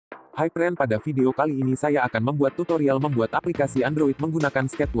Hai friend, pada video kali ini saya akan membuat tutorial membuat aplikasi Android menggunakan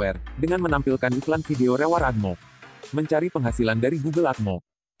Sketchware, dengan menampilkan iklan video reward Admob. Mencari penghasilan dari Google Admob.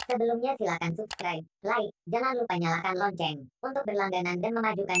 Sebelumnya silakan subscribe, like, jangan lupa nyalakan lonceng, untuk berlangganan dan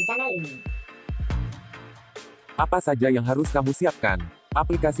memajukan channel ini. Apa saja yang harus kamu siapkan?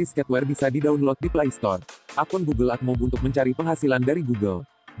 Aplikasi Sketchware bisa di-download di playstore. Akun Google Admob untuk mencari penghasilan dari Google.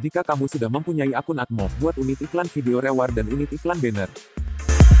 Jika kamu sudah mempunyai akun Admob, buat unit iklan video reward dan unit iklan banner.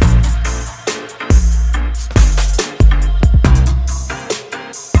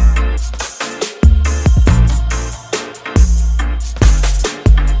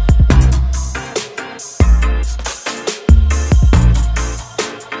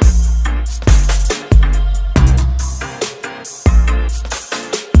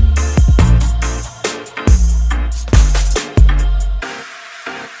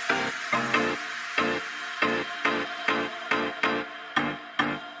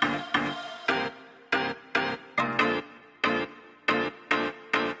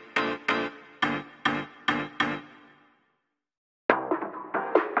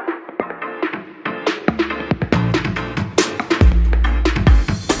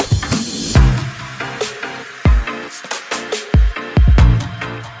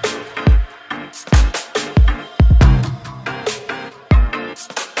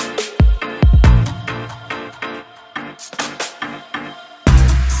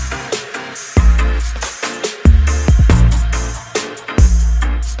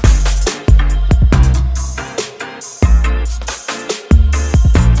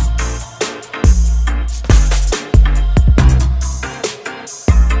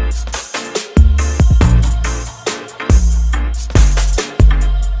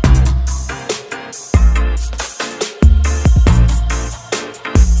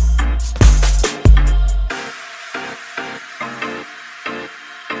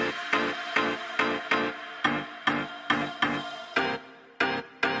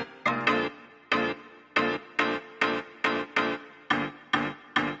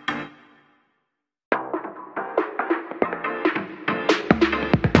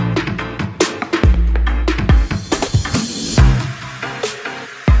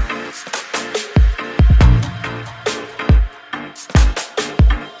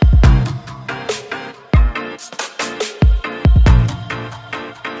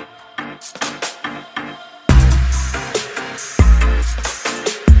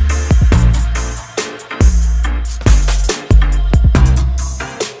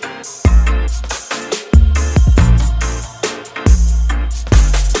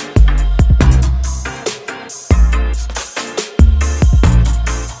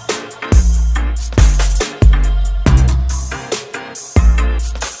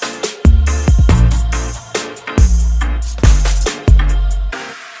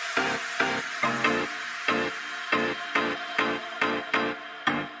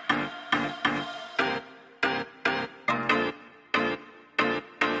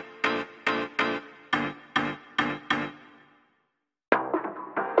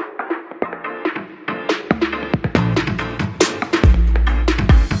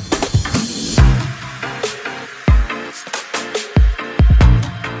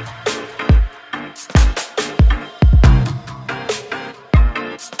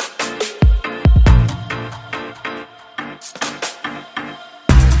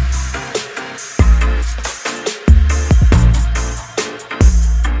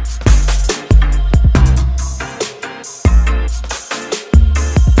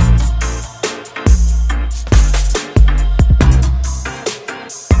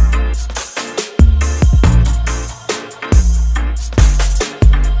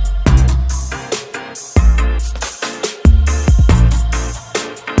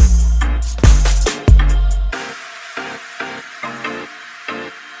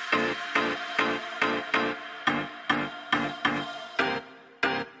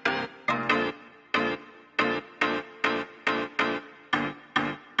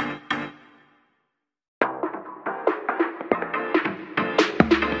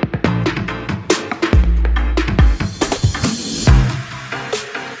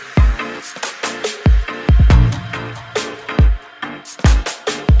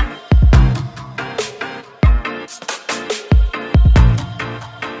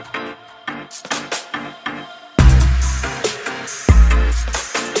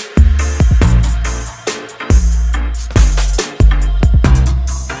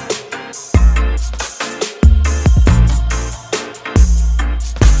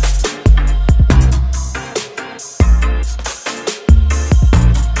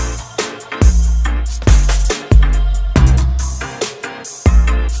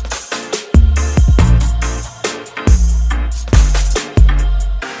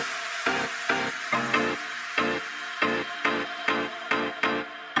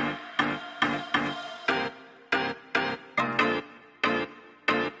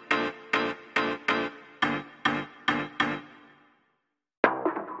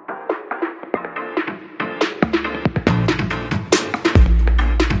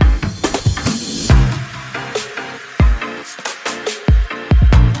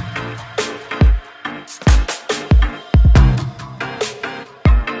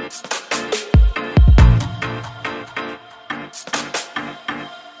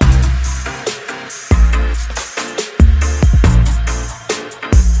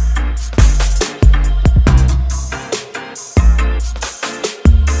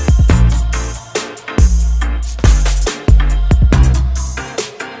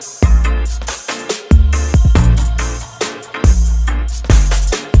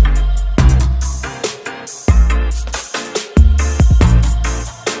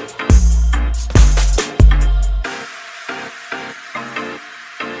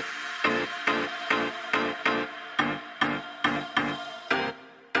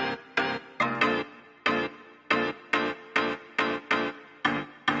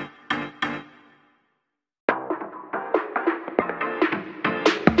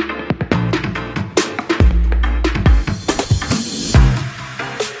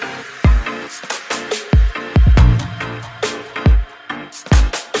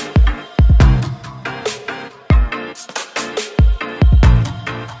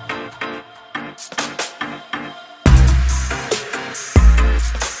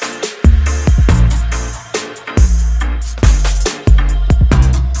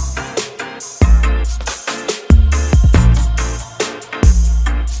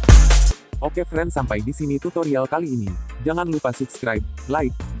 Oke friends, sampai di sini tutorial kali ini. Jangan lupa subscribe,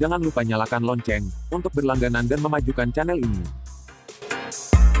 like, jangan lupa nyalakan lonceng, untuk berlangganan dan memajukan channel ini.